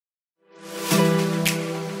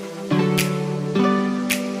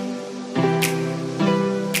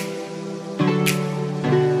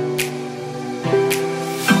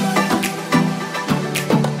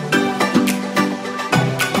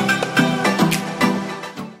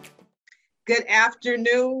good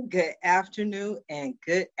afternoon, and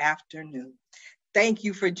good afternoon. Thank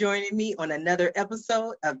you for joining me on another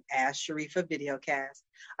episode of Ask Sharifa Videocast.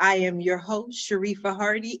 I am your host, Sharifa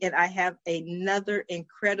Hardy, and I have another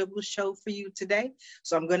incredible show for you today.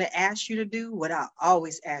 So I'm going to ask you to do what I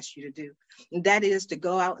always ask you to do, and that is to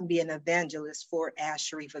go out and be an evangelist for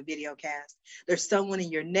Ask Sharifa Videocast. There's someone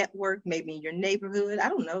in your network, maybe in your neighborhood, I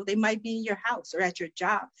don't know, they might be in your house or at your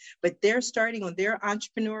job, but they're starting on their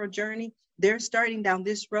entrepreneurial journey. They're starting down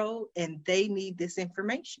this road and they need this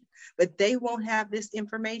information, but they won't have this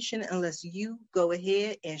information unless you go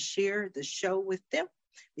ahead and share the show with them.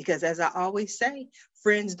 Because as I always say,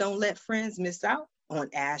 friends don't let friends miss out on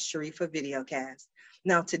Ask Sharifa Videocast.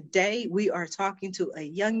 Now, today we are talking to a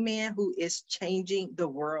young man who is changing the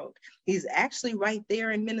world. He's actually right there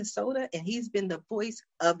in Minnesota, and he's been the voice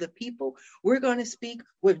of the people. We're going to speak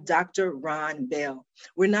with Dr. Ron Bell.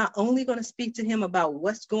 We're not only going to speak to him about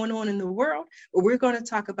what's going on in the world, but we're going to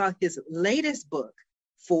talk about his latest book,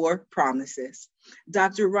 4 Promises.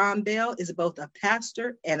 Dr. Ron Bell is both a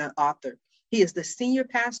pastor and an author. He is the senior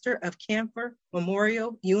pastor of Camphor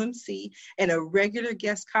Memorial UMC and a regular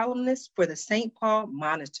guest columnist for the St. Paul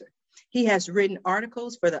Monitor. He has written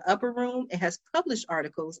articles for the Upper Room and has published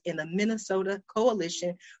articles in the Minnesota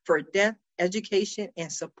Coalition for Deaf Education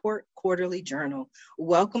and Support Quarterly Journal.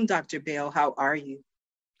 Welcome, Dr. Bell. How are you?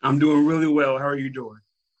 I'm doing really well. How are you doing?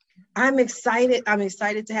 I'm excited. I'm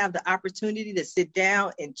excited to have the opportunity to sit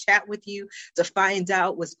down and chat with you to find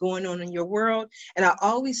out what's going on in your world. And I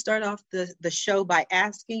always start off the show by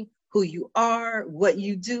asking who you are, what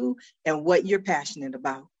you do, and what you're passionate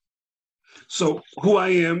about. So who I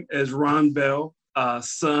am is Ron Bell,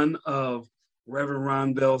 son of Reverend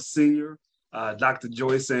Ron Bell Sr., Dr.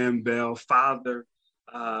 Joyce Ann Bell, father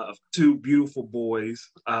of 2 beautiful boys,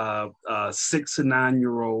 6 and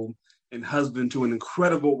 9-year-old, and husband to an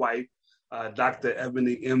incredible wife, Dr.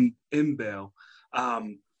 Ebony M. Bell,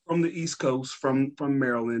 from the East Coast, from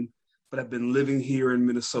Maryland, but I've been living here in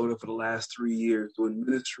Minnesota for the last 3 years doing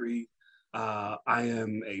ministry. I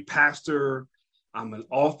am a pastor, I'm an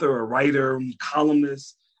author, a writer,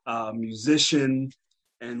 columnist, musician,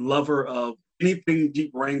 and lover of anything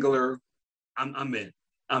Jeep Wrangler. I'm in.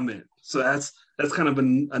 So that's kind of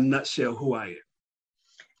a nutshell who I am.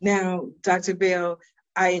 Now, Dr. Bell,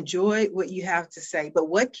 I enjoy what you have to say, but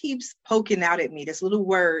what keeps poking out at me, this little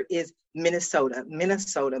word is Minnesota.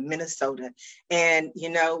 And, you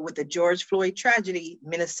know, with the George Floyd tragedy,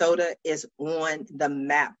 Minnesota is on the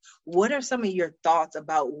map. What are some of your thoughts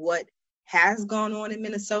about what has gone on in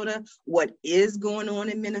Minnesota? What is going on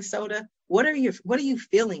in Minnesota? What are you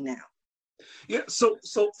feeling now? Yeah, so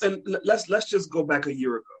and let's just go back a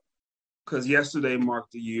year ago, because yesterday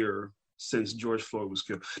marked a year since George Floyd was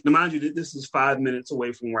killed. Now, mind you, this is 5 minutes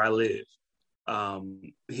away from where I live,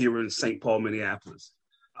 here in St. Paul, Minneapolis.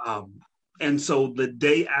 And so the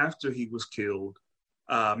day after he was killed,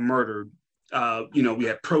 murdered, we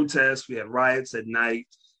had protests, we had riots at night.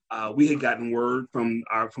 We had gotten word from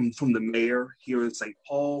the mayor here in St.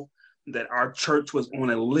 Paul that our church was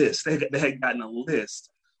on a list. They had gotten a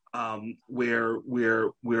list where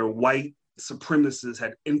white supremacists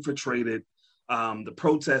had infiltrated the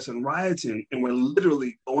protests and rioting, and we're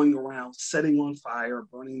literally going around setting on fire,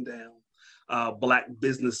 burning down Black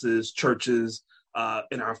businesses, churches,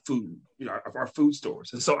 and our food, our food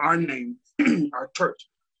stores. And so our name, our church,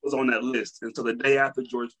 was on that list. And so the day after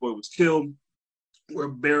George Floyd was killed, we're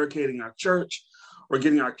barricading our church, we're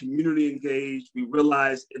getting our community engaged. We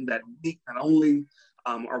realized in that week, not only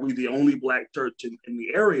are we the only Black church in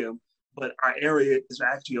the area, but our area is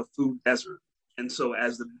actually a food desert. And so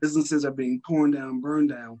as the businesses are being torn down, burned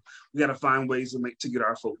down, we got to find ways to get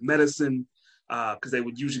our folk medicine, because they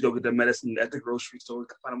would usually go get their medicine at the grocery store,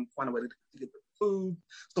 find a way to get the food.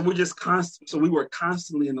 So we're just constant. So we were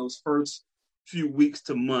constantly in those first few weeks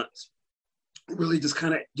to months, really just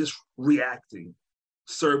kind of just reacting,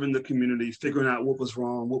 serving the community, figuring out what was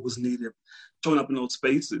wrong, what was needed, showing up in those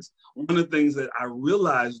spaces. One of the things that I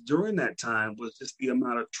realized during that time was just the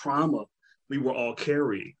amount of trauma we were all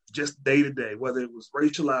carrying, just day to day, whether it was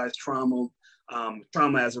racialized trauma,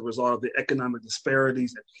 trauma as a result of the economic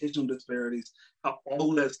disparities, educational disparities, how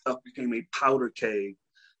all that stuff became a powder keg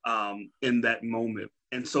in that moment.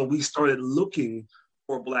 And so we started looking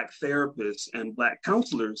for Black therapists and Black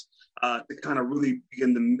counselors to kind of really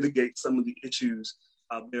begin to mitigate some of the issues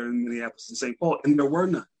there in Minneapolis and St. Paul, and there were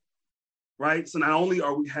none, right? So not only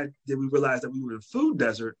did we realize that we were in a food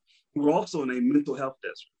desert, we were also in a mental health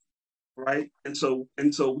desert. Right. And so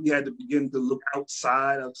we had to begin to look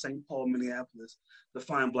outside of St. Paul, Minneapolis, to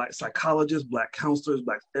find Black psychologists, Black counselors,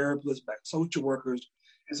 Black therapists, Black social workers.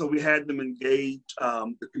 And so we had them engage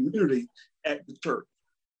the community at the church.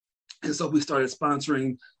 And so we started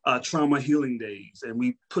sponsoring trauma healing days, and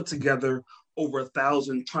we put together over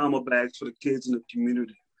 1,000 trauma bags for the kids in the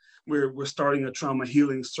community. We're starting a trauma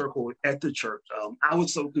healing circle at the church. I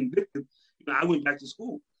was so convicted, I went back to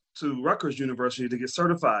school to Rutgers University to get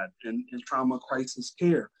certified in trauma crisis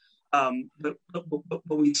care. But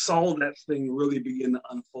we saw that thing really begin to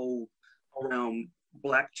unfold around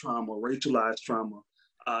Black trauma, racialized trauma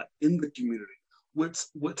in the community.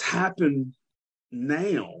 What's happened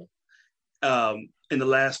now in the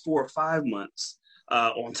last 4 or 5 months,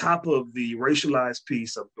 on top of the racialized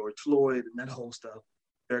piece of George Floyd and that whole stuff,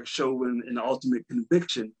 Derek Chauvin and the ultimate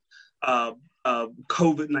conviction,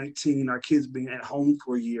 COVID-19, our kids being at home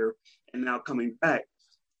for a year and now coming back,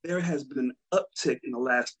 there has been an uptick in the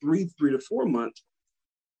last 3 to 4 months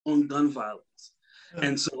on gun violence.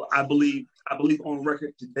 And so I believe on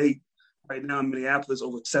record to date, right now in Minneapolis,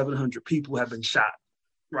 over 700 people have been shot,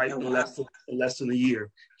 right, in less than a year.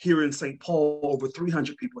 Here in St. Paul, over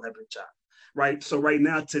 300 people have been shot, right? So right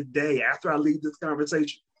now, today, after I leave this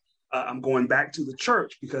conversation, I'm going back to the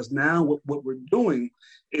church, because now what we're doing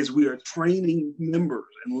is we are training members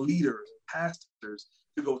and leaders, pastors,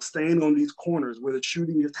 to go stand on these corners where the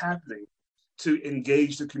shooting is happening to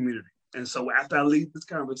engage the community. And so after I leave this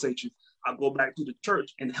conversation, I'll go back to the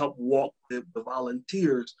church and help walk the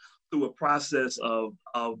volunteers through a process of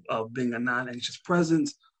being a non-anxious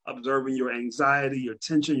presence, observing your anxiety, your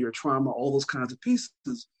tension, your trauma, all those kinds of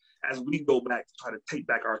pieces as we go back to try to take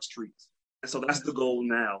back our streets. And so that's the goal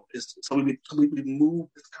now. So we move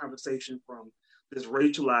this conversation from this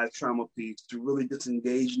racialized trauma piece to really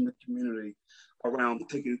disengage in the community around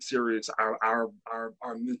taking serious our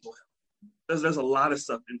mental health. There's a lot of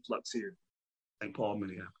stuff in flux here in St. Paul,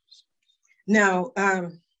 Minneapolis. Now, I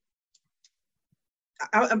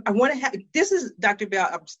want to have, this is Dr. Bell,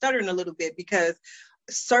 I'm stuttering a little bit because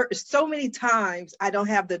so many times I don't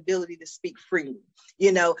have the ability to speak freely.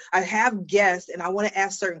 I have guests and I want to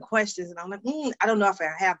ask certain questions and I'm like, I don't know if I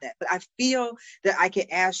have that, but I feel that I can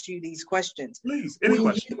ask you these questions. Please, any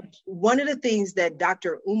question. One of the things that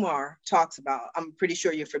Dr. Umar talks about, I'm pretty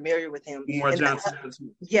sure you're familiar with him. Umar Johnson.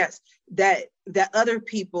 Yes, that other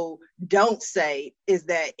people don't say is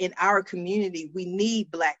that in our community, we need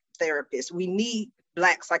Black therapists. We need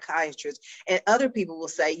Black psychiatrists, and other people will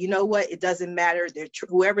say, you know what, it doesn't matter. They're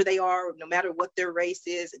whoever they are, no matter what their race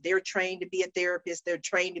is, they're trained to be a therapist. They're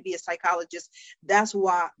trained to be a psychologist. That's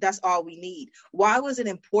all we need. Why was it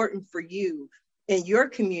important for you in your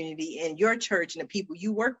community and your church and the people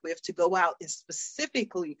you work with to go out and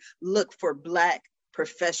specifically look for Black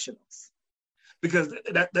professionals? Because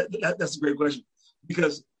that's a great question.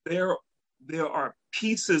 Because there are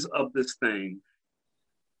pieces of this thing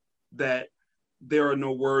that there are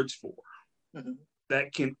no words for,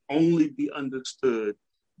 that can only be understood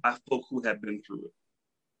by folk who have been through it.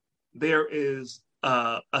 There is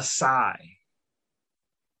a sigh.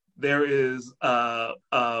 There is a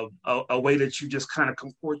way that you just kind of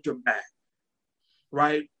comport your back,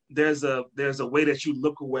 right? There's a way that you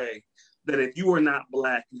look away, that if you are not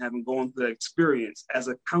Black and haven't gone through that experience as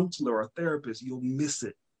a counselor or therapist, you'll miss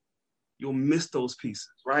it. You'll miss those pieces,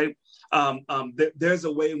 right? There's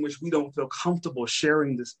a way in which we don't feel comfortable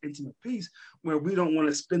sharing this intimate piece, where we don't want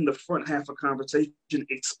to spend the front half of conversation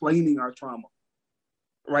explaining our trauma,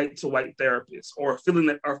 right, to white therapists, or feeling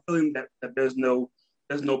that there's no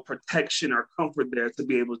protection or comfort there to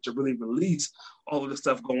be able to really release all of the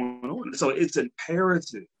stuff going on. So it's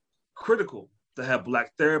imperative, critical, to have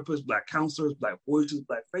Black therapists, Black counselors, Black voices,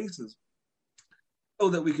 Black faces, so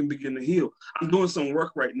that we can begin to heal. I'm doing some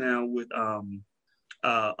work right now with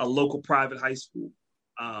a local private high school,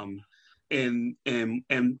 and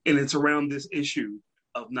it's around this issue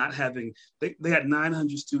of not having. They had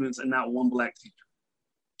 900 students and not one Black teacher.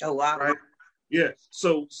 Oh wow! Right? Yeah.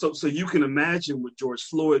 So you can imagine with George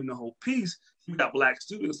Floyd and the whole piece, you got Black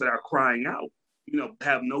students that are crying out,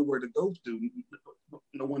 have nowhere to go to,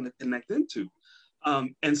 no one to connect into.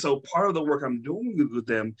 And so part of the work I'm doing with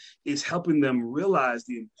them is helping them realize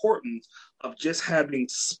the importance of just having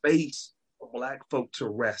space for Black folk to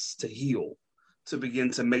rest, to heal, to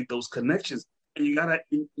begin to make those connections. And you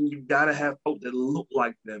gotta have folk that look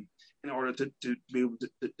like them in order to be able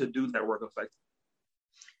to do that work effectively.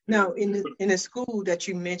 Now, in the school that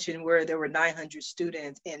you mentioned where there were 900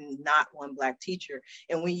 students and not one Black teacher,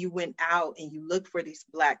 and when you went out and you looked for these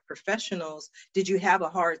Black professionals, did you have a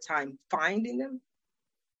hard time finding them?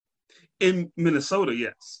 In Minnesota,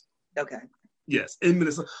 yes. Okay. Yes, in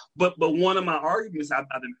Minnesota. But one of my arguments I've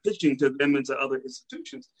been pitching to them and to other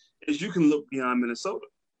institutions is you can look beyond Minnesota.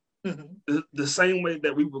 Mm-hmm. The same way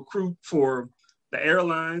that we recruit for the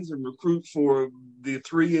airlines and recruit for the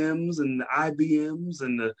 3Ms and the IBMs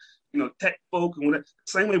and the tech folk and whatever.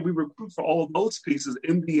 Same way we recruit for all of those pieces,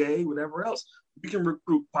 MBA, whatever else. We can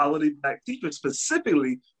recruit quality Black teachers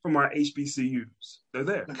specifically from our HBCUs. They're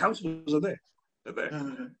there. Mm-hmm. Counselors are there. They're there.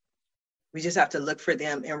 Mm-hmm. We just have to look for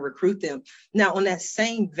them and recruit them. Now, on that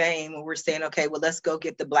same vein, when we're saying, okay, well, let's go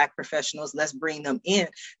get the Black professionals, let's bring them in.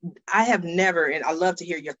 I have never, and I love to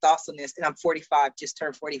hear your thoughts on this, and I'm 45, just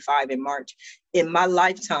turned 45 in March. In my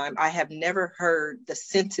lifetime, I have never heard the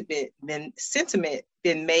sentiment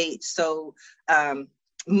been made so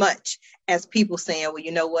much as people saying, well,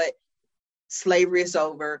 you know what? Slavery is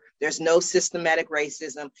over. There's no systematic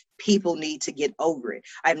racism. People need to get over it.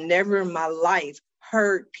 I've never in my life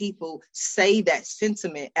heard people say that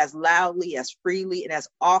sentiment as loudly, as freely, and as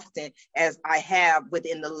often as I have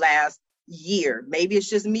within the last year. Maybe it's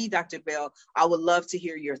just me, Dr. Bell. I would love to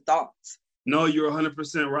hear your thoughts. No, you're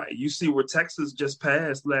 100% right. You see where Texas just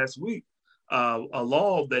passed last week, a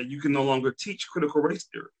law that you can no longer teach critical race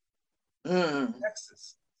theory.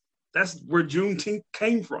 Texas. That's where Juneteenth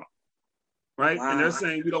came from, right? Wow. And they're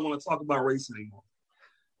saying we don't want to talk about race anymore,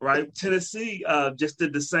 right? Tennessee just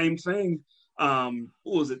did the same thing. What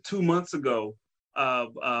was it, 2 months ago,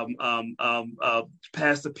 passed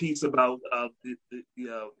a piece about the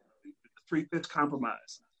 3/5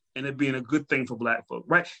 compromise and it being a good thing for Black folk,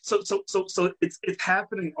 right? So it's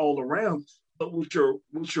happening all around. But what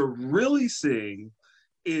you're really seeing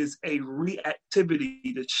is a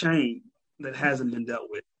reactivity to change that hasn't been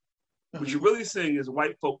dealt with. What you're really seeing is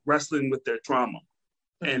white folk wrestling with their trauma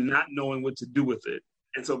and not knowing what to do with it.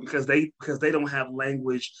 And so because they don't have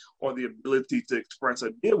language or the ability to express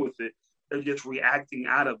or deal with it, they're just reacting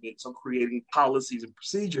out of it. So creating policies and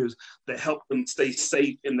procedures that help them stay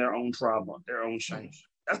safe in their own trauma, their own shame.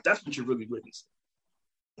 That's what you're really witnessing.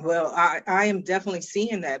 Well, I am definitely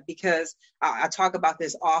seeing that because I talk about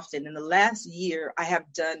this often. In the last year, I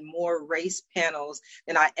have done more race panels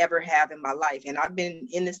than I ever have in my life. And I've been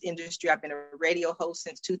in this industry. I've been a radio host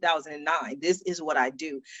since 2009. This is what I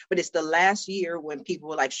do. But it's the last year when people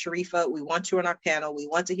were like, Sharifa, we want you on our panel. We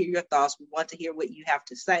want to hear your thoughts. We want to hear what you have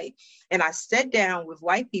to say. And I sat down with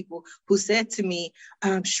white people who said to me,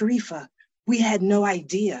 Sharifa, we had no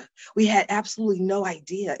idea. We had absolutely no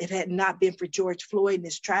idea. If it had not been for George Floyd and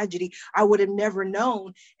this tragedy, I would have never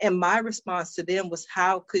known. And my response to them was,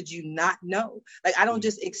 how could you not know? Like, I don't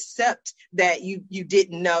just accept that you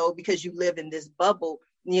didn't know because you live in this bubble.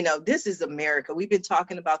 You know, this is America. We've been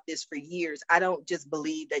talking about this for years. I don't just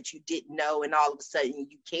believe that you didn't know and all of a sudden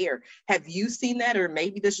you care. Have you seen that? Or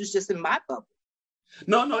maybe this is just in my bubble.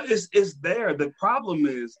 No, it's there. The problem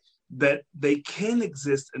is that they can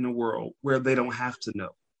exist in a world where they don't have to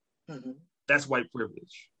know. Mm-hmm. That's white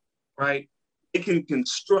privilege, right? It can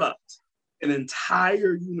construct an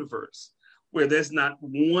entire universe where there's not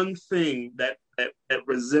one thing that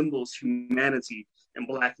resembles humanity and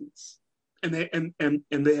Blackness, and they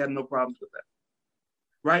have no problems with that,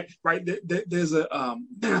 right? There's a I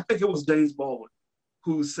think it was James Baldwin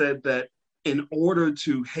who said that in order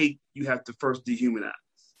to hate, you have to first dehumanize.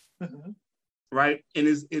 Mm-hmm. Right, and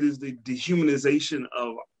it is the dehumanization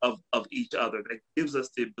of each other that gives us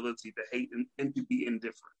the ability to hate and to be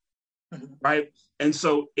indifferent, right? And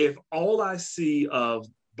so, if all I see of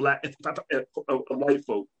white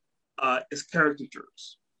folk is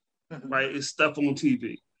caricatures, right, is stuff on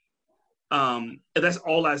TV, and that's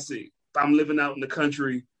all I see. If I'm living out in the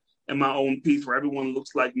country in my own piece where everyone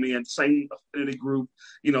looks like me and same affinity group,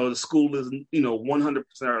 the school is 100%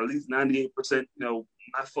 or at least 98%,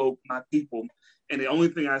 my folk, my people. And the only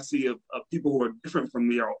thing I see of people who are different from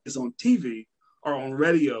me is on TV or on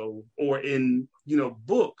radio or in,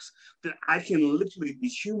 books, that I can literally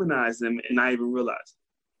dehumanize them and not even realize it.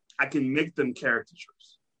 I can make them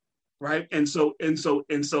caricatures, right? And so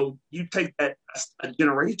you take that a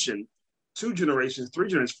generation, 2 generations, 3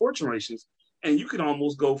 generations, 4 generations, and you can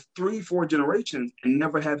almost go 3-4 generations and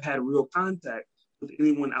never have had real contact with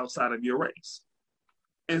anyone outside of your race.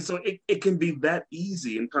 And so it can be that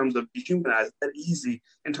easy in terms of dehumanizing, that easy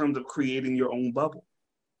in terms of creating your own bubble.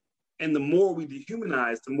 And the more we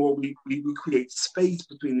dehumanize, the more we create space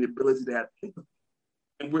between the ability to have empathy.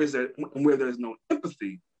 And where there's no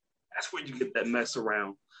empathy, that's where you get that mess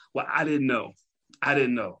around. Well, I didn't know,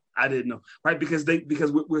 right? Because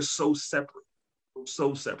we're so separate. We're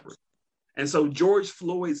so separate. And so George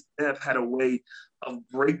Floyd's death had a way of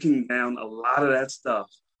breaking down a lot of that stuff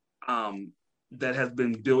that has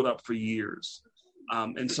been built up for years.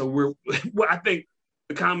 And so I think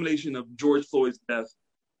the combination of George Floyd's death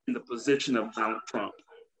and the position of Donald Trump,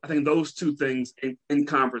 I think those two things in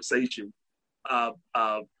conversation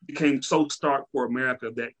became so stark for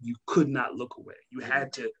America that you could not look away. You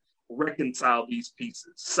had to reconcile these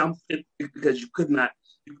pieces, something because you could not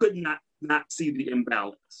see the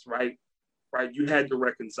imbalance, right? Right, you had to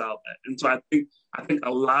reconcile that, and so I think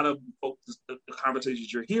a lot of folks, the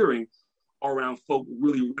conversations you're hearing are around folk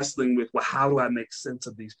really wrestling with, well, how do I make sense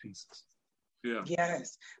of these pieces? Yeah.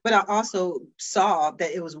 Yes. But I also saw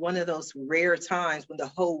that it was one of those rare times when the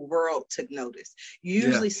whole world took notice.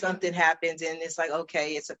 Usually something happens and it's like,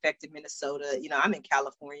 okay, it's affected Minnesota. You know, I'm in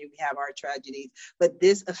California, we have our tragedies, but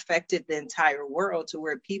this affected the entire world to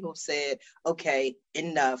where people said, okay,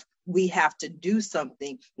 enough. We have to do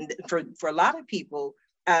something. For a lot of people,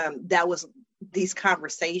 that was these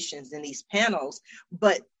conversations and these panels,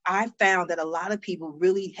 but I found that a lot of people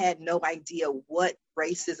really had no idea what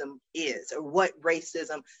racism is or what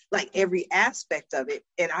racism, like every aspect of it.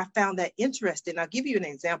 And I found that interesting. I'll give you an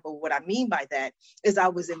example. What I mean by that is I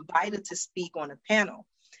was invited to speak on a panel,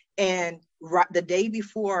 and the day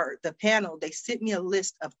before the panel, they sent me a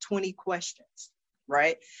list of 20 questions.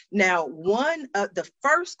 Right now, the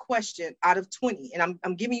first question out of 20, and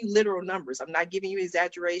I'm giving you literal numbers. I'm not giving you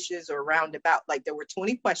exaggerations or roundabout. Like there were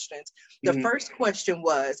 20 questions. The first question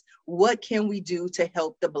was, what can we do to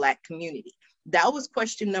help the Black community? That was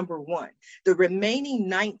question number one. The remaining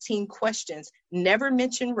 19 questions never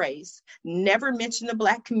mentioned race, never mentioned the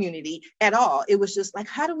Black community at all. It was just like,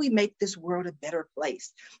 how do we make this world a better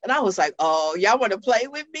place? And I was like, oh, y'all want to play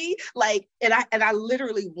with me? Like, and I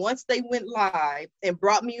literally, once they went live and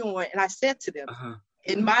brought me on, and I said to them,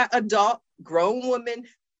 in my adult, grown woman,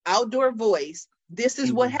 outdoor voice, this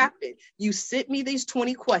is what happened. You sent me these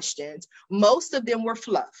 20 questions. Most of them were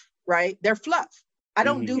fluff, right? They're fluff. I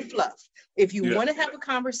don't do fluff. If you want to have a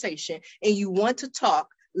conversation and you want to talk,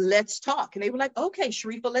 let's talk. And they were like, okay,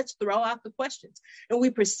 Sharifa, let's throw out the questions. And we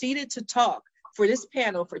proceeded to talk for this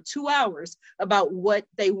panel for 2 hours about what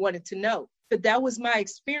they wanted to know. But that was my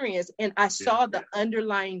experience. And I saw the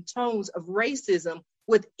underlying tones of racism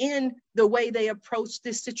within the way they approached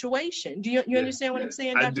this situation. Do you understand what I'm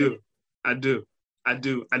saying, Dr.? I do. I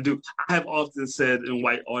have often said in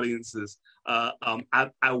white audiences,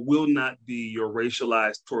 I will not be your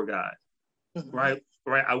racialized tour guide, right?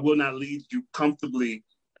 I will not lead you comfortably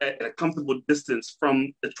at a comfortable distance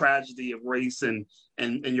from the tragedy of race and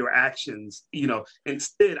your actions. You know,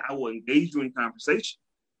 instead, I will engage you in conversation.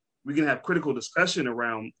 We can have critical discussion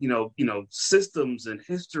around, systems and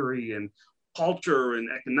history and culture and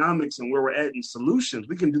economics and where we're at and solutions.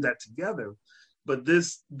 We can do that together. But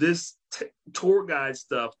this tour guide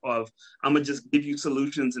stuff of, I'm gonna just give you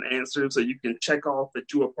solutions and answers so you can check off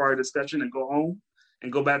that you are part of the discussion and go home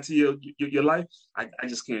and go back to your life. I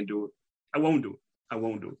just can't do it. I won't do it.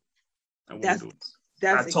 I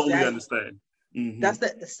totally understand. That's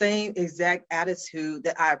the same exact attitude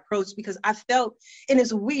that I approached, because I felt, and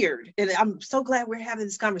it's weird, and I'm so glad we're having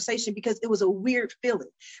this conversation, because it was a weird feeling,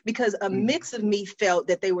 because a mix of me felt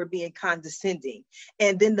that they were being condescending.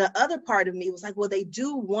 And then the other part of me was like, well, they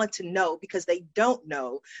do want to know because they don't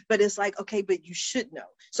know, but it's like, okay, but you should know.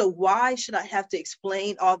 So why should I have to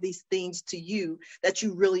explain all these things to you that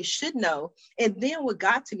you really should know? And then what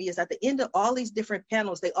got to me is at the end of all these different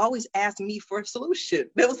panels, they always asked me for a solution.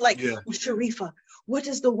 It was like, well, Sharifa, what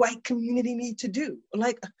does the white community need to do?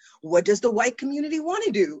 Like, what does the white community want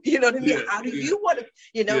to do? You know what I mean? How do you want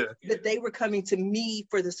to, that they were coming to me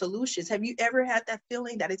for the solutions. Have you ever had that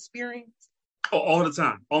feeling, that experience? Oh, all the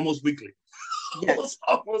time, almost weekly. Yes.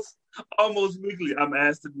 almost weekly. I'm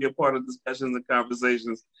asked to be a part of discussions and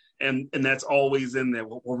conversations. And that's always in there.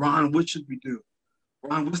 Well, Ron, what should we do?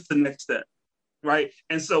 Ron, what's the next step? Right.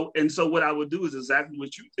 And so what I would do is exactly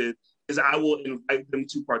what you did. Is I will invite them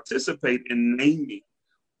to participate in naming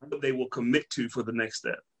what they will commit to for the next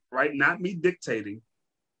step, right? Not me dictating,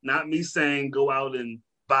 not me saying, go out and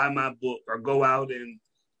buy my book or go out and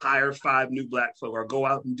hire 5 new Black folk or go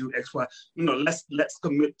out and do X, Y. Let's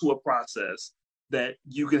commit to a process that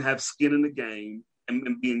you can have skin in the game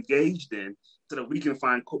and be engaged in so that we can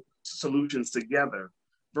find solutions together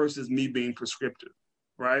versus me being prescriptive,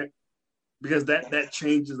 right? Because that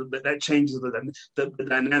changes the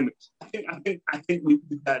dynamic. I think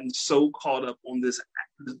we've gotten so caught up on this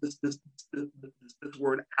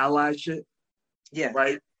word allyship. Yeah.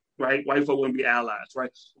 Right. White folk want to be allies. Right.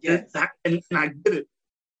 Yeah. And I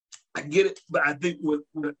get it. But I think what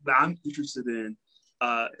I'm interested in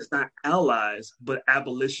is not allies, but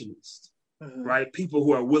abolitionists. Right. People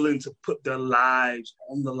who are willing to put their lives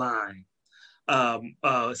on the line,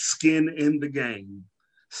 skin in the game.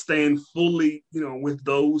 Staying fully, with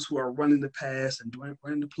those who are running the pass and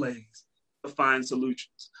running the plays to find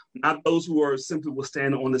solutions. Not those who are simply will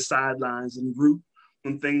stand on the sidelines and root,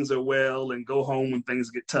 when things are well and go home when things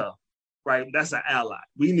get tough, right? That's an ally.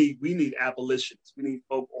 We need abolitionists. We need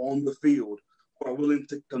folk on the field who are willing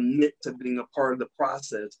to commit to being a part of the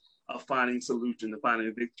process of finding solution, and finding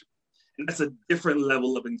a victory. And that's a different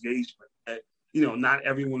level of engagement that, not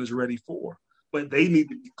everyone is ready for. But they need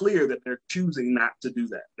to be clear that they're choosing not to do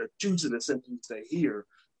that. They're choosing to simply stay here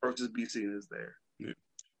versus be seen as there. Yeah.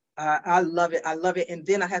 I love it. I love it. And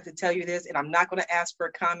then I have to tell you this, and I'm not going to ask for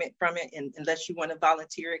a comment from it unless you want to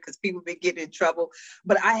volunteer it, because people been getting in trouble.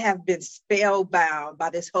 But I have been spellbound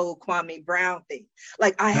by this whole Kwame Brown thing.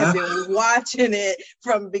 Like, I have been watching it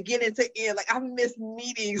from beginning to end. Like, I've missed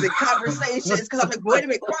meetings and conversations because I'm like, wait a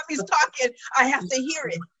minute, Kwame's talking. I have to hear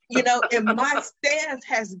it. And my stance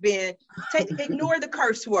has been ignore the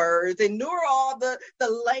curse words, ignore all the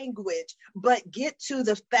language, but get to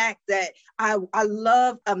the fact that I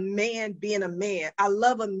love a man being a man. I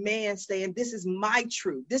love a man saying, this is my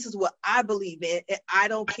truth. This is what I believe in, and I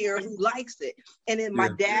don't care who likes it. And then my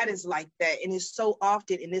dad is like that. And it's so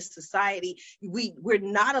often in this society, we're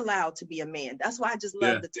not allowed to be a man. That's why I just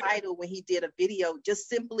love the title when he did a video, just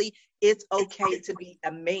simply, it's okay to be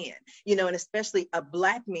a man, and especially a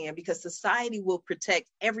Black man, because society will protect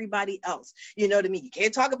everybody else. You know what I mean? You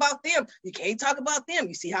can't talk about them. You can't talk about them.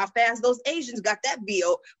 You see how fast those Asians got that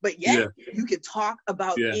bill, but yet you can talk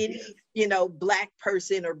about any, Black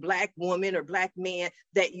person or Black woman or Black man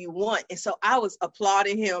that you want. And so I was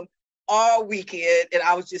applauding him all weekend, and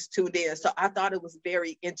I was just tuned in. So I thought it was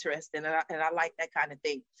very interesting, and I like that kind of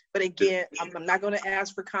thing. But again, I'm not going to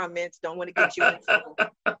ask for comments. Don't want to get you in trouble.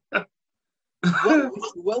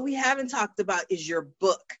 What we haven't talked about is your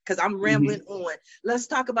book, because I'm rambling on. Let's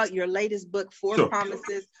talk about your latest book, Four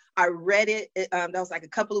Promises. I read it. That was like a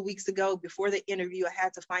couple of weeks ago before the interview. I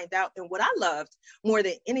had to find out. And what I loved more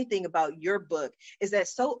than anything about your book is that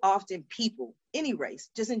so often people, any race,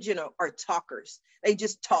 just in general, are talkers. They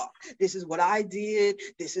just talk. This is what I did.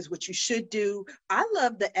 This is what you should do. I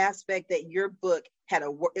love the aspect that your book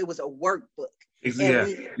it was a workbook.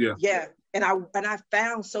 And I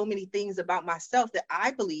found so many things about myself that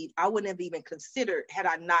I believe I wouldn't have even considered had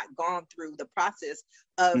I not gone through the process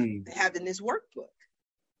of having this workbook.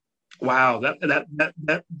 Wow, that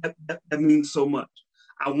means so much.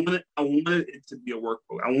 I wanted it to be a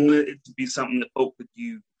workbook. I wanted it to be something that folk could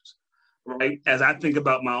use, right? As I think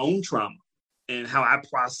about my own trauma and how I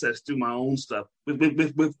process through my own stuff with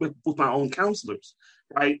my own counselors,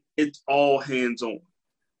 right? It's all hands-on.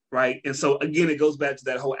 Right. And so, again, it goes back to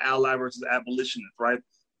that whole ally versus abolitionist, right?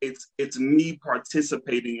 It's me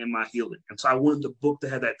participating in my healing. And so I wanted the book to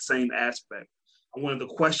have that same aspect. I wanted the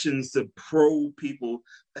questions to probe people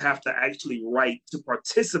to have to actually write to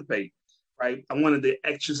participate, right? I wanted the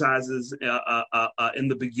exercises in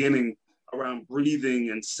the beginning around breathing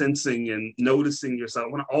and sensing and noticing yourself.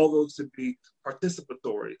 I want all those to be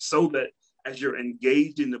participatory so that as you're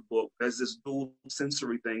engaged in the book, there's this dual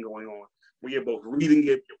sensory thing going on, where you're both reading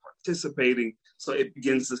it, you're participating, so it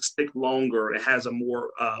begins to stick longer. It has a more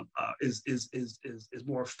is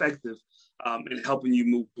more effective in helping you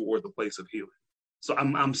move toward the place of healing. So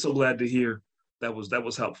I'm so glad to hear that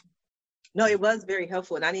was helpful. No, it was very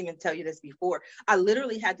helpful. And I didn't even tell you this before. I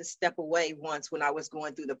literally had to step away once when I was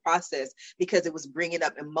going through the process because it was bringing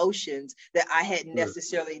up emotions that I hadn't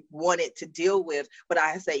necessarily wanted to deal with. But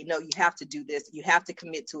I say, no, you have to do this. You have to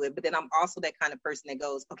commit to it. But then I'm also that kind of person that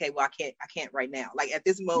goes, okay, well, I can't right now. Like at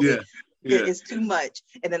this moment, it's too much.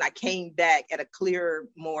 And then I came back at a clearer,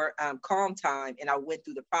 more calm time, and I went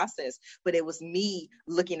through the process. But it was me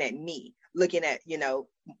looking at,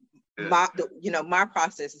 my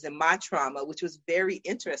processes and my trauma, which was very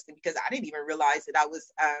interesting because I didn't even realize that I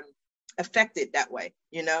was affected that way.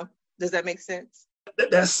 Does that make sense?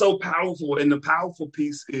 That's so powerful. And the powerful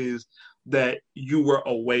piece is that you were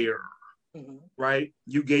aware, right?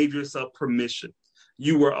 You gave yourself permission.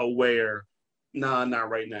 You were aware. Nah, not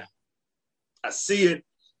right now. I see it.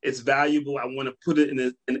 It's valuable. I want to put it in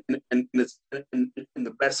the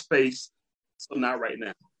best space. So not right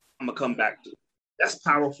now. I'm gonna come back to it. That's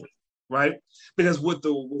powerful. Right? Because what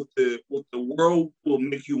the world will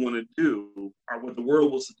make you want to do, or what the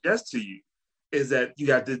world will suggest to you, is that you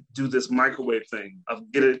got to do this microwave thing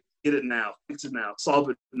of get it now, fix it now, solve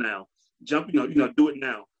it now, do it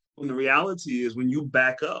now. When the reality is, when you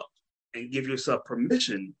back up and give yourself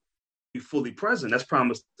permission to be fully present, that's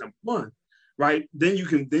promise number one, right? Then you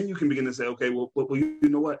can begin to say, okay, well, you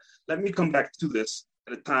know what? Let me come back to this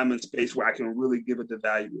at a time and space where I can really give it the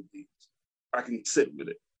value it needs. I can sit with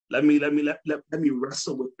it. Let me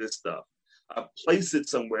wrestle with this stuff. Place it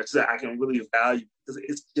somewhere so that I can really value it,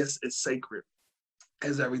 because it's sacred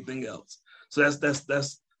as everything else. So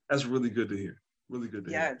that's really good to hear. Really good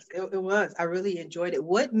to hear. Yes, it was. I really enjoyed it.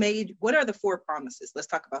 What are the 4 promises? Let's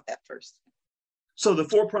talk about that first. So the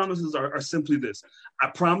 4 promises are simply this.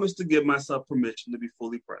 I promise to give myself permission to be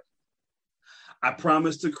fully present. I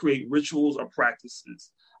promise to create rituals or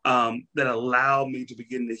practices that allow me to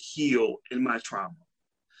begin to heal in my trauma.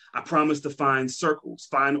 I promise to find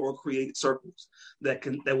or create circles that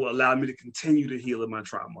will allow me to continue to heal in my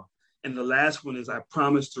trauma. And the last one is I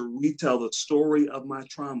promise to retell the story of my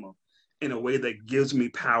trauma in a way that gives me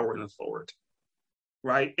power and authority.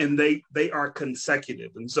 Right. And they are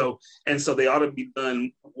consecutive. And so they ought to be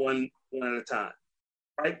done one at a time.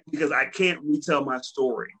 Right. Because I can't retell my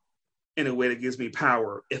story in a way that gives me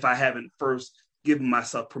power if I haven't first given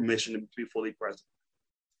myself permission to be fully present.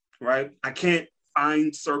 Right. I can't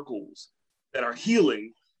find circles that are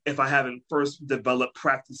healing if I haven't first developed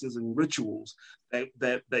practices and rituals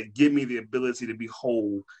that give me the ability to be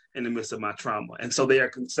whole in the midst of my trauma. And so they are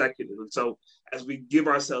consecutive. And so as we give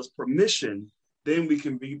ourselves permission, then we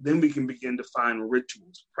can begin to find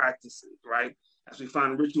rituals, practices, right? As we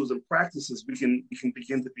find rituals and practices, we can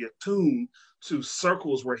begin to be attuned to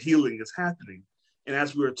circles where healing is happening. And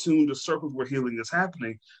as we're attuned to circles where healing is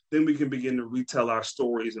happening, then we can begin to retell our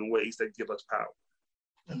stories in ways that give us power.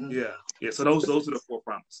 Mm-hmm. Yeah. So those are the 4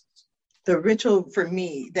 promises. The ritual for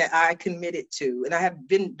me that I committed to, and I have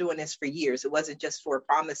been doing this for years, it wasn't just 4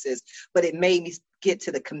 promises, but it made me get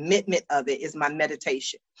to the commitment of it, is my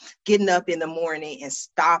meditation. Getting up in the morning and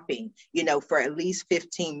stopping, for at least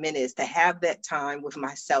 15 minutes to have that time with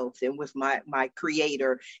myself and with my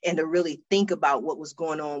creator, and to really think about what was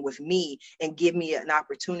going on with me and give me an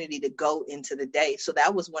opportunity to go into the day. So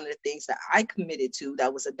that was one of the things that I committed to.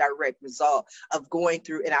 That was a direct result of going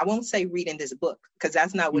through, and I won't say reading this book, because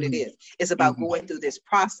that's not what it is. It's about going through this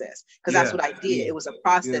process, because that's what I did. It was a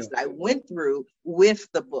process that I went through with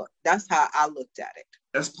the book. That's how I looked at it.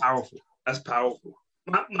 That's powerful.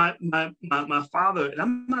 My father, and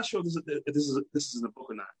I'm not sure if this is in the book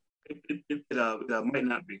or not. It might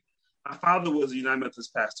not be. My father was a United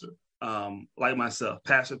Methodist pastor, like myself,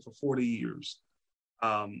 pastored for 40 years.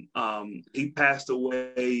 He passed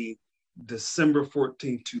away December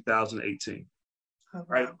 14, 2018.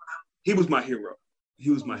 Right? He was my hero.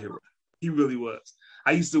 He He really was.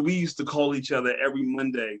 We used to call each other every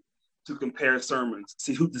Monday to compare sermons,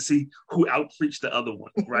 to see who outpreached the other one,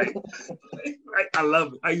 right? Right? I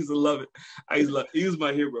love it. I used to love it. He was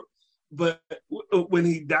my hero. But when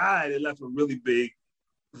he died, it left a really big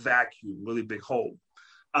vacuum, really big hole.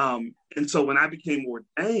 And so when I became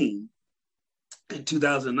ordained in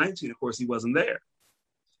 2019, of course, he wasn't there.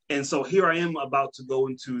 And so here I am about to go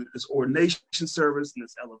into this ordination service and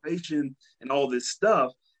this elevation and all this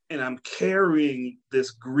stuff. And I'm carrying this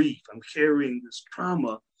grief. I'm carrying this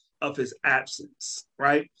trauma of his absence,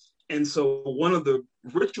 right? And so one of the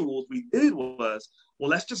rituals we did was, well,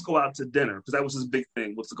 let's just go out to dinner, because that was his big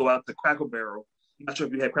thing, was to go out to Cracker Barrel. I'm not sure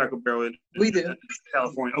if you had Cracker Barrel in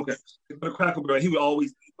California. Okay. But Cracker Barrel, he would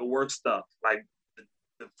always eat the worst stuff, like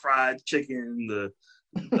the fried chicken,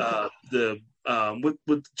 with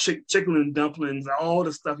chicken and dumplings, all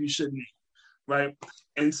the stuff you shouldn't eat, right?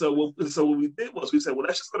 And so what we did was we said, well,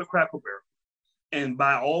 let's just go to Cracker Barrel and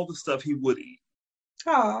buy all the stuff he would eat.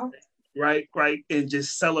 Aww. Right, and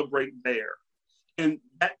just celebrate there. And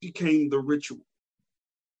that became the ritual,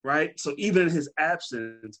 right? So even in his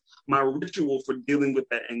absence, my ritual for dealing with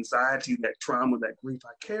that anxiety, that trauma, that grief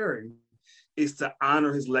I carry is to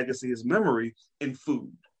honor his legacy, his memory in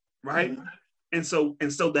food, right? Mm-hmm. And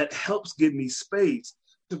so that helps give me space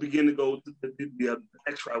to begin to go the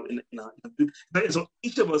extra route. So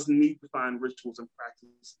each of us need to find rituals and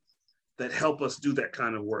practices that help us do that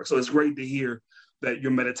kind of work. So it's great to hear that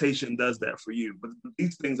your meditation does that for you, but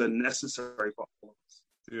these things are necessary for all of us.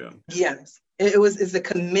 Yeah. Yes, it's a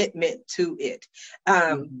commitment to it.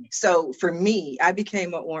 So for me, I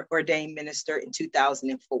became an ordained minister in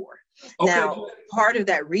 2004. Okay. Now, part of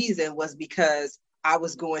that reason was because I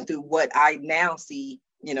was going through what I now see,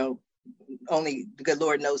 only the good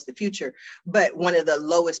Lord knows the future, but one of the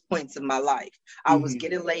lowest points of my life. I was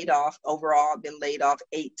getting laid off. Overall, I've been laid off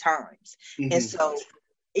 8 times. And so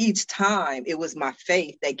each time it was my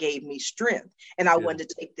faith that gave me strength. And I wanted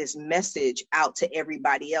to take this message out to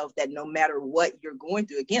everybody else that no matter what you're going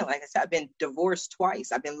through, again, like I said, I've been divorced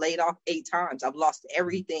twice. I've been laid off 8 times. I've lost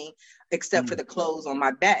everything except for the clothes on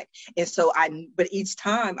my back. And so but each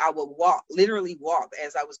time I would literally walk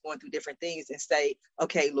as I was going through different things and say,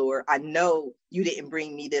 okay, Lord, I know you didn't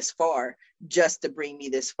bring me this far just to bring me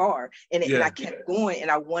this far. And I kept going, and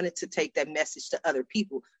I wanted to take that message to other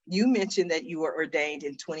people. You mentioned that you were ordained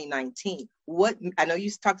in 2019. I know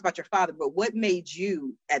you talked about your father, but what made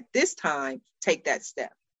you at this time take that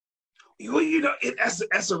step?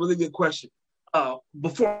 That's a really good question.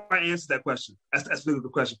 Before I answer that question, that's a really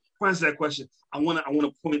good question. Before I answer that question, I want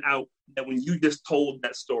to point out that when you just told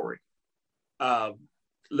that story,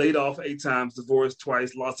 laid off 8 times, divorced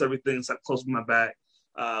twice, lost everything, sat close to my back,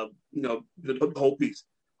 the whole piece,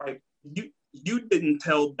 right? You didn't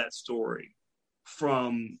tell that story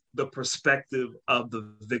from the perspective of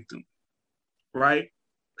the victim, right?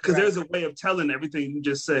 Because there's a way of telling everything you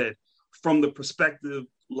just said from the perspective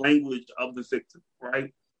language of the victim,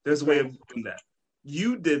 right? There's a way of doing that.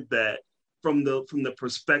 You did that from the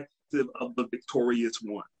perspective of the victorious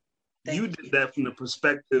one. You did that from the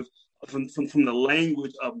perspective from the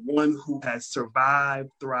language of one who has survived,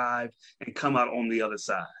 thrived, and come out on the other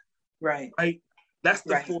side. Right. That's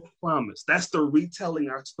the full promise. That's the retelling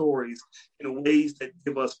our stories in ways that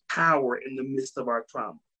give us power in the midst of our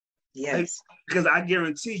trauma. Yes. Right? Because I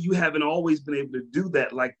guarantee you haven't always been able to do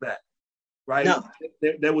that like that. Right? No.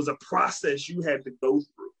 There was a process you had to go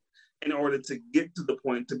through in order to get to the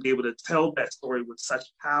point to be able to tell that story with such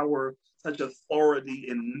power, such authority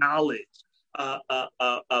and knowledge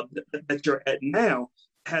that you're at now.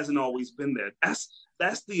 Hasn't always been there.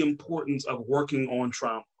 That's the importance of working on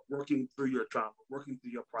trauma, working through your trauma, working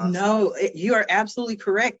through your process. No, you are absolutely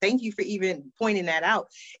correct. Thank you for even pointing that out.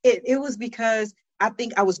 It was because I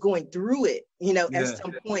think I was going through it, at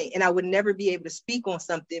some point, and I would never be able to speak on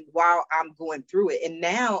something while I'm going through it. And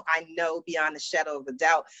now I know beyond a shadow of a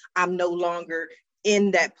doubt, I'm no longer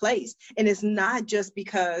in that place. And it's not just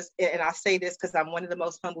because, and I say this because I'm one of the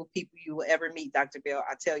most humble people you will ever meet, Dr. Bell.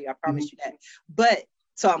 I tell you, I promise you that. But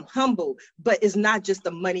so I'm humble, but it's not just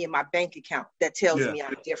the money in my bank account that tells me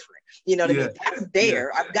I'm different. You know what I mean? That's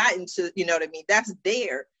there. I've gotten to, you know what I mean? That's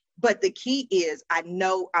there. But the key is I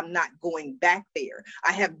know I'm not going back there.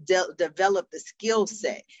 I have developed the skill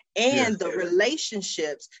set and the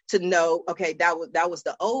relationships to know, okay, that was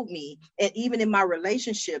the old me. And even in my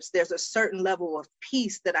relationships, there's a certain level of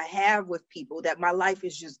peace that I have with people, that my life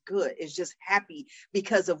is just good. It's just happy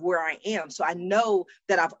because of where I am. So I know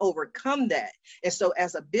that I've overcome that. And so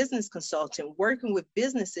as a business consultant working with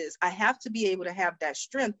businesses, I have to be able to have that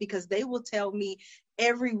strength, because they will tell me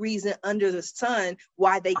every reason under the sun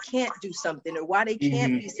why they can't do something or why they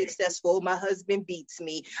can't be successful. My husband beats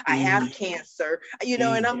me. I have cancer,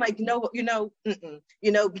 and I'm like, no,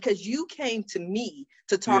 because you came to me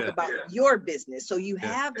to talk about your business. So you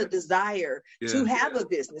have the desire to have a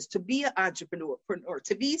business, to be an entrepreneur,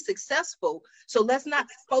 to be successful. So let's not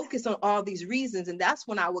focus on all these reasons. And that's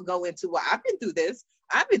when I would go into, well, I've been through this.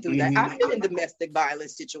 I've been through that. I've been in domestic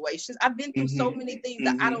violence situations. I've been through so many things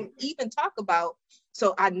that I don't even talk about.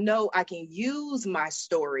 So I know I can use my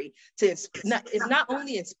story to not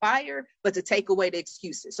only inspire, but to take away the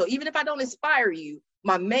excuses. So even if I don't inspire you,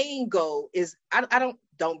 my main goal is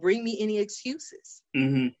don't bring me any excuses.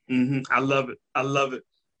 I love it.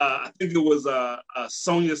 I think it was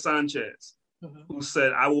Sonia Sanchez who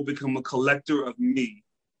said, "I will become a collector of me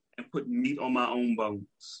and put meat on my own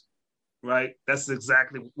bones." Right? That's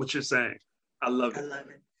exactly what you're saying. I love it.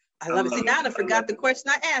 I love it. See, now I forgot the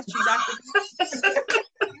question I asked you, Dr.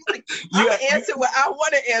 I'm going to answer what I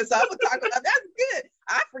want to answer. I was talking about, that's good.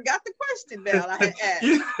 I forgot the question now I had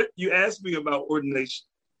asked. You asked me about ordination.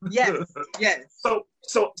 Yes. So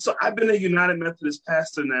I've been a United Methodist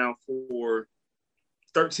pastor now for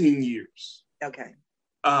 13 years. Okay.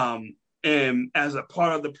 And as a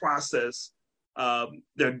part of the process,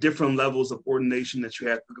 there are different levels of ordination that you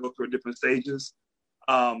have to go through at different stages.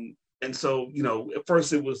 And so, at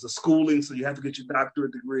first it was the schooling, so you have to get your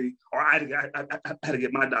doctorate degree, or I had to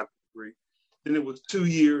get my doctorate degree. Then it was 2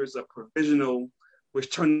 years of provisional,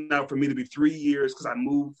 which turned out for me to be 3 years because I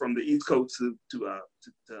moved from the East Coast to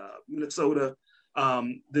Minnesota.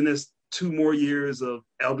 Then there's 2 more years of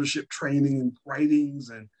eldership training and writings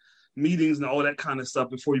and meetings and all that kind of stuff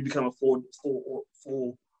before you become a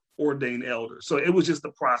full ordained elder. So it was just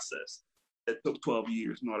the process that took 12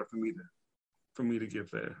 years in order for me to get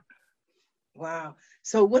there. Wow.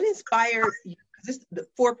 So what inspired you? The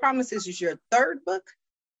Four Promises is your third book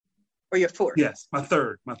or your fourth? Yes, my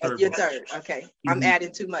third. Your book. Third. Okay. I'm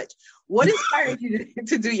adding too much. What inspired you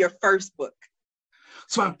to do your first book?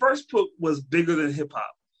 So my first book was bigger than hip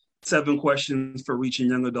hop. 7 questions for reaching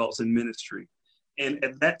young adults in ministry. And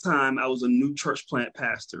at that time, I was a new church plant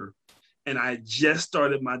pastor, and I just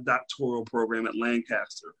started my doctoral program at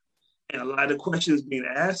Lancaster. And a lot of questions being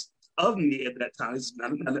asked of me at that time,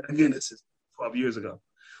 this is 12 years ago,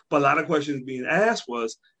 but a lot of questions being asked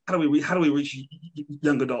was, how do we reach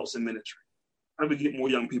young adults in ministry? How do we get more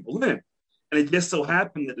young people in? And it just so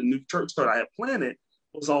happened that the new church that I had planted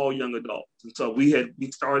was all young adults. And so we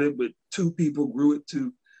started with 2 people, grew it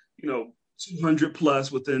to, 200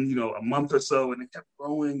 plus within, a month or so, and it kept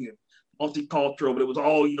growing and multicultural, but it was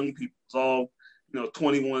all young people. It was all,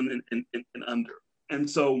 21 and under. And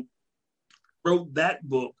so wrote that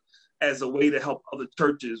book as a way to help other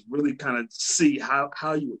churches really kind of see how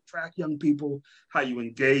you attract young people, how you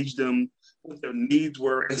engage them, what their needs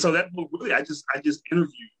were. And so that book really, I just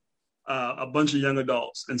interviewed a bunch of young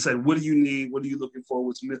adults and said, what do you need? What are you looking for?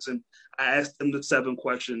 What's missing? I asked them the 7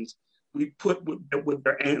 questions. We put with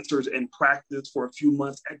their answers in practice for a few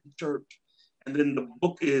months at the church. And then the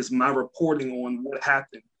book is my reporting on what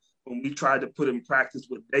happened when we tried to put in practice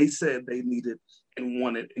what they said they needed and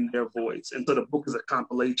wanted in their voice. And so the book is a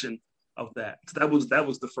compilation of that. So that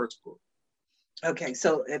was the first book. Okay,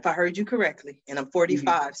 so if I heard you correctly, and I'm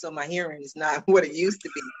 45, so my hearing is not what it used to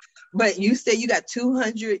be, but you said you got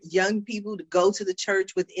 200 young people to go to the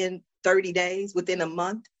church within 30 days, within a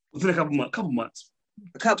month? Within a couple months.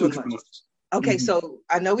 A couple of months. Okay, so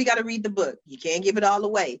I know we got to read the book. You can't give it all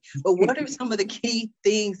away. But what are some of the key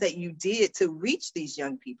things that you did to reach these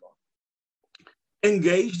young people?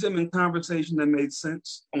 Engage them in conversation that made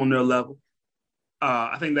sense on their level.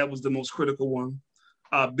 I think that was the most critical one.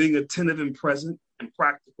 Being attentive and present and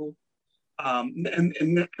practical. And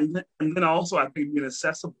then also I think being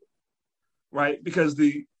accessible, right? Because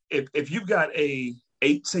if you've got a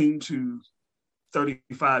 18 to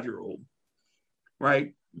 35-year-old,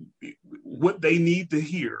 right, what they need to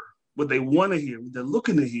hear, what they want to hear, what they're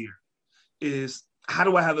looking to hear is, how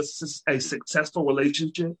do I have a successful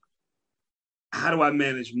relationship? How do I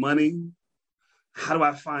manage money? How do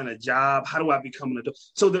I find a job? How do I become an adult?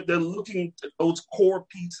 So that they're looking at those core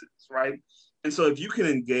pieces, right? And so if you can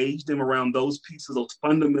engage them around those pieces, those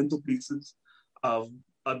fundamental pieces of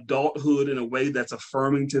adulthood in a way that's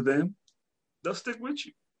affirming to them, they'll stick with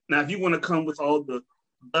you. Now, if you want to come with all the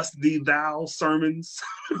thus thee thou sermons,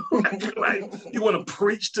 like you want to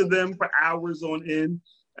preach to them for hours on end,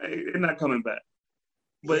 they're not coming back.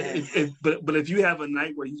 But if you have a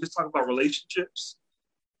night where you just talk about relationships,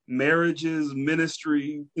 marriages,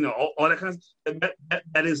 ministry, all that kind of stuff,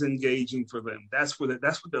 that is engaging for them. That's what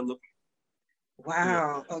they're looking for.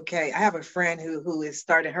 Wow. Okay. I have a friend who has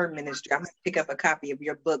started her ministry. I'm going to pick up a copy of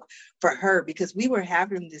your book for her, because we were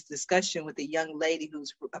having this discussion with a young lady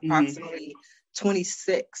who's approximately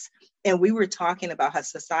 26. And we were talking about how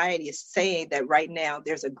society is saying that right now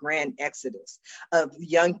there's a grand exodus of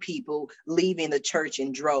young people leaving the church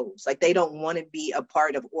in droves. Like they don't want to be a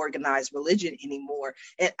part of organized religion anymore.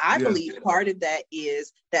 And I believe part of that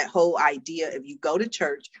is that whole idea of you go to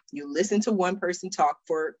church, you listen to one person talk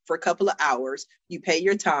for a couple of hours, you pay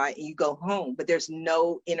your tithe and you go home, but there's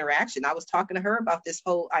no interaction. I was talking to her about this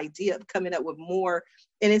whole idea of coming up with more,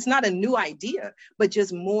 and it's not a new idea, but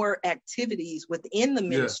just more activities within the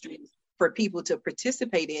ministry for people to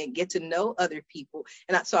participate in, get to know other people.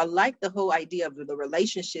 And so I like the whole idea of the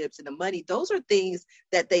relationships and the money. Those are things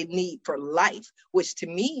that they need for life, which to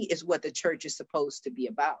me is what the church is supposed to be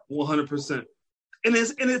about. 100%. And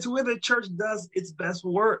it's where the church does its best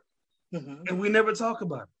work. Mm-hmm. And we never talk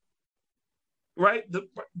about it. Right?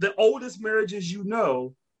 The oldest marriages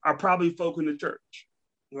are probably folk in the church.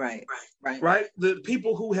 Right. The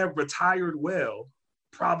people who have retired well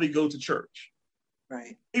probably go to church.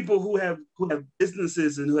 Right. People who have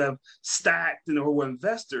businesses and who have stacked and who are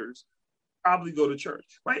investors probably go to church.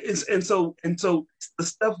 Right. And so the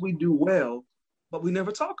stuff we do well, but we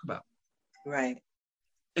never talk about. Right.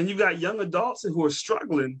 And you've got young adults who are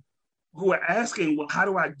struggling, who are asking, well, how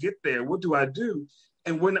do I get there? What do I do?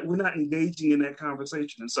 And we're not engaging in that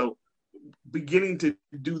conversation. And so beginning to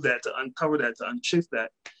do that, to uncover that, to unshift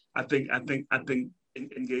that, I think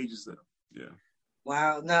engages them. Yeah.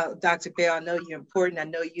 Wow. Now, Dr. Bell, I know you're important. I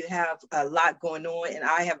know you have a lot going on, and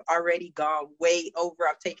I have already gone way over.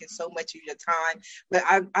 I've taken so much of your time, but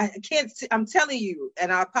I can't, I'm telling you,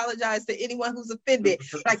 and I apologize to anyone who's offended,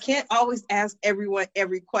 but I can't always ask everyone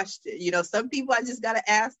every question. Some people I just got to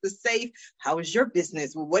ask the safe, how is your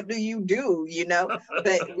business? Well, what do you do?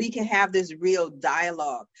 But we can have this real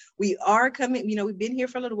dialogue. We are coming, we've been here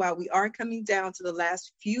for a little while. We are coming down to the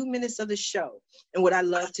last few minutes of the show. And what I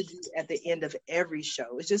love to do at the end of every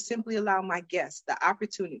show is just simply allow my guests the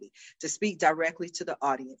opportunity to speak directly to the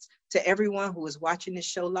audience, to everyone who is watching this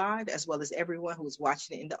show live, as well as everyone who is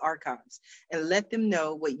watching it in the archives, and let them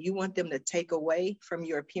know what you want them to take away from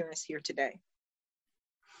your appearance here today.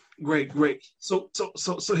 Great. So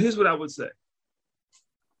here's what I would say.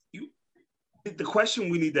 The question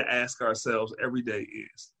we need to ask ourselves every day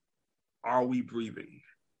is, are we breathing?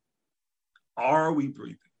 Are we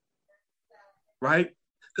breathing? Right?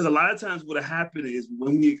 Because a lot of times what happens is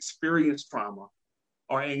when we experience trauma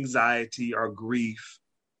or anxiety or grief,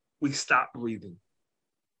 we stop breathing.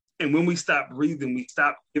 And when we stop breathing, we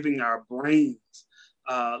stop giving our brains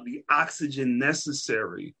the oxygen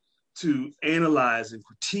necessary to analyze and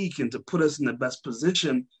critique and to put us in the best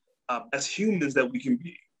position as humans that we can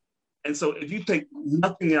be. And so if you take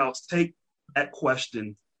nothing else, take that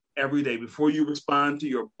question every day before you respond to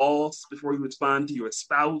your boss, before you respond to your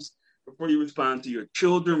spouse, before you respond to your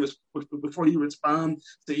children, before you respond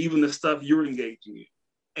to even the stuff you're engaging in.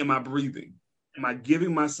 Am I breathing? Am I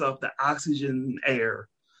giving myself the oxygen and air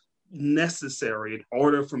necessary in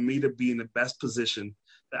order for me to be in the best position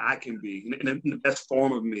that I can be, in the best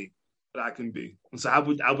form of me that I can be? And so I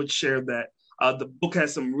would share that. The book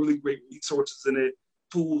has some really great resources in it,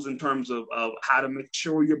 tools in terms of how to make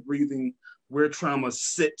sure you're breathing, where trauma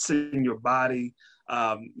sits in your body,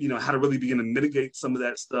 how to really begin to mitigate some of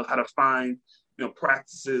that stuff, how to find,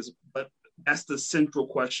 practices. But that's the central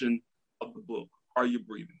question of the book. Are you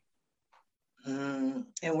breathing? And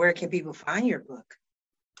where can people find your book?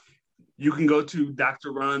 You can go to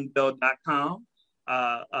drronbell.com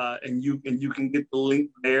and you can get the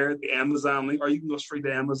link there, the Amazon link, or you can go straight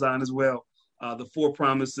to Amazon as well. The 4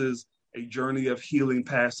 Promises, A Journey of Healing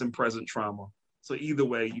Past and Present Trauma. So either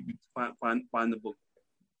way, you can find the book.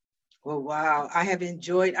 Well, wow. I have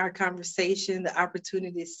enjoyed our conversation, the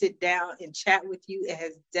opportunity to sit down and chat with you. It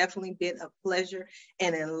has definitely been a pleasure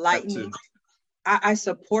and enlightening. I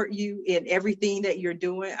support you in everything that you're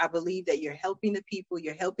doing. I believe that you're helping the people,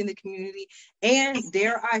 you're helping the community, and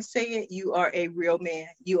dare I say it, you are a real man.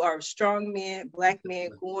 You are a strong man, Black man,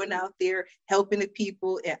 going out there, helping the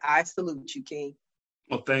people, and I salute you, King.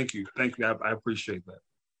 Well, thank you. Thank you. I appreciate that.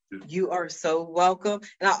 You are so welcome.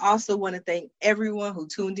 And I also want to thank everyone who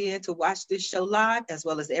tuned in to watch this show live, as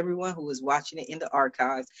well as everyone who is watching it in the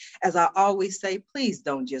archives. As I always say, please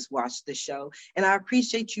don't just watch the show. And I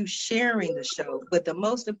appreciate you sharing the show. But the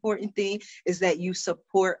most important thing is that you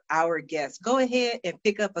support our guests. Go ahead and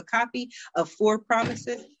pick up a copy of 4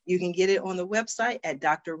 Promises. You can get it on the website at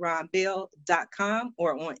drronbell.com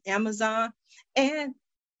or on Amazon. And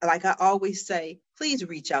like I always say, please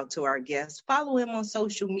reach out to our guests. Follow him on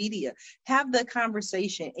social media. Have the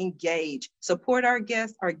conversation. Engage. Support our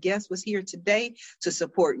guest. Our guest was here today to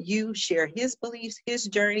support you, share his beliefs, his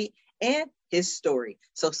journey, and his story.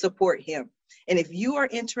 So support him. And if you are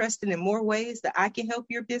interested in more ways that I can help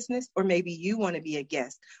your business, or maybe you want to be a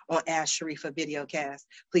guest on Ask Sharifa Videocast,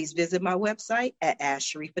 please visit my website at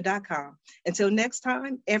asksharifa.com. Until next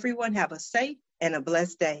time, everyone have a safe and a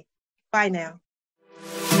blessed day. Bye now.